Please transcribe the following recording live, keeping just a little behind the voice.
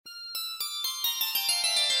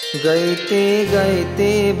ગઈ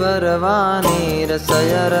તી ભરવા નીર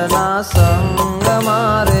સયરના સંગ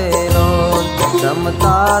મારેલો,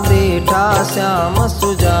 રમતા દીઠા શ્યામ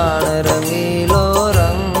સુજાણ રંગીલો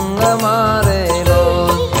રંગ મારેલો,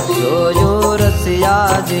 જોયું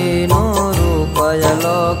રસિયાજીનું રૂપ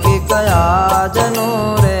અલૌકિક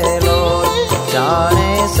આજનું રેલો,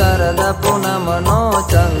 જાણે શરદ પૂનમનો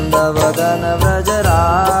ચંદ વદન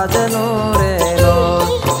વ્રજરાજનું રેલો,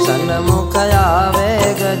 સન્મુખ આવે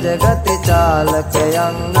ગજગતિ ચાલક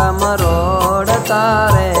અંગમ રોડ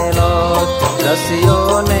તારેલો,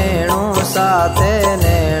 રસિયો નેણું સાથે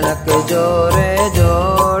નેણક જોરે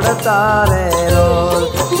જોડ તારેલો,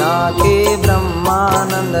 નાખી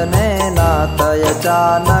બ્રહ્માનંદ ને નાથય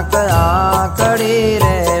ચાનક આંકડી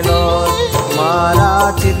રેલો,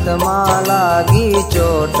 મારા ચિત્તમાં લાગી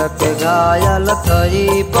ચોટ કે ઘાયલ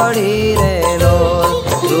થઈ પડી રેલો,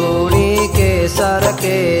 રૂડી કેસર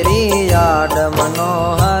કેરી યાડ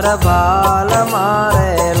મનોહર ભાલ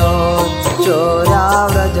મારેલો, ચોર્યા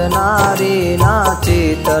વ્રજ નારી ના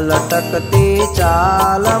ચિત લટકતી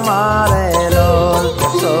ચાલ મારેલો,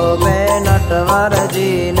 શોભે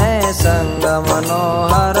નટવરજીને સંગ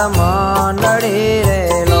મનોહર મંડળી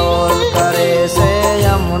રેલો, કરે છે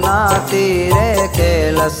યમુના તીરે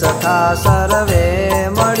કેલ સખા સર્વે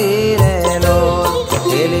મળી રેલો,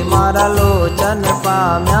 પેલી મારા લોચન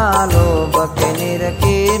પામ્યા લોભ કે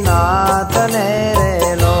નિરખી નાથને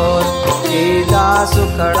રેલો, કીધા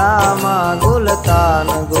સુખડામાં ગુલતાન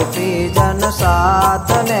ગોપી જન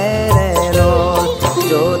સાથને રેલો,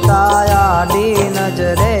 જોતા આડી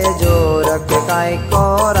નજરે જોર કે કાંઈ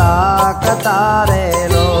કોરાક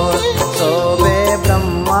તારેલો, શોભે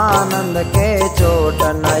બ્રહ્માનંદ કે ચોટ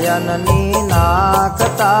નયનની નાક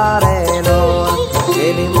તારેલો,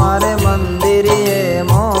 પેલી મારે મંદિરે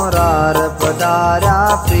મોરાર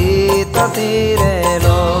પધાર્યા પ્રીતથી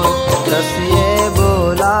રેલો, રસિયે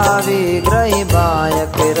બોલાવી ગ્રહી બાય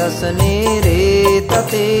કે રસની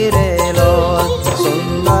રીતથી રેલો,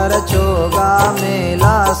 સુંદર ચોગા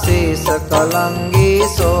મેલા શીશ કલંગી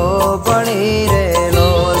શોભણી રેલો,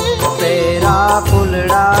 પેરા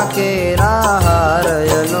ફૂલડા કેરા હાર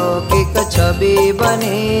લૌકિક છબી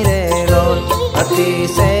બની રેલો,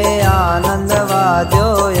 અતિશે આનંદ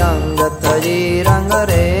વાદ્યો અંગ તજી રંગ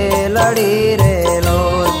રે લડી રેલો,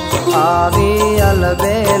 આવી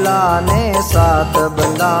અલબેલા ને સાત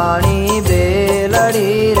બંધાણી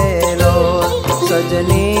બેલડી રેલો,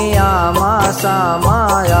 સજની આમા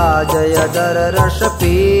સામાયા જય દર રસ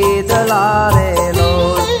પીધલા રેલો,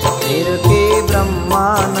 નિરખી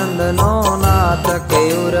બ્રહ્માનંદ નો નાથ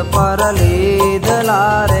કેયુર પર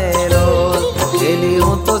લીધલા રેલો, પેલી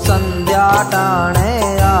હું તો સંધ્યા ટાણે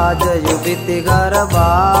આજ યુગિતિ ઘર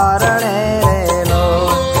બારણે રેલો,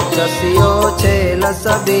 રસિયો છેલ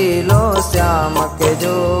સબીલો શ્યામ કે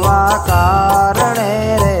જોવા કારણે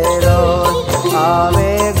રેલો, આવે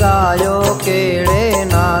ગાયો કેળે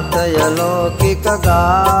નાથ અલૌકિક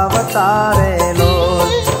ગાવતા રેલો,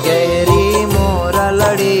 કેરી મોર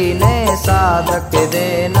લડીને સાધક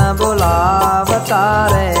દેન બોલાવતા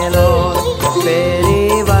રેલો,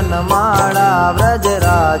 પેરી વનમાળા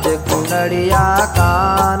વ્રજરાજ કુંડળિયા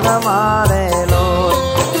કાન મારેલો,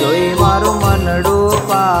 જોઈ મારું મનડું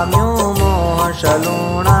પામ્યું મોહ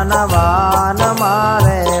શલુણા નવાન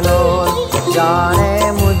મારેલો,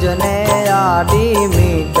 જાણે મુજને આડી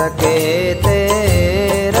મીટ કે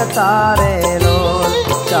તેર તારેલો,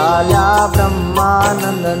 ચાલ્યા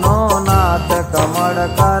બ્રહ્માનંદ નો નાથ કમળ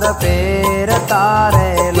કર પેર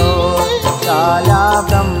તારેલો, ચાલ્યા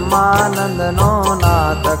બ્રહ્માનંદ નો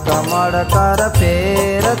નાથ કમળ કર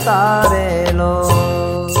પેર તારેલો.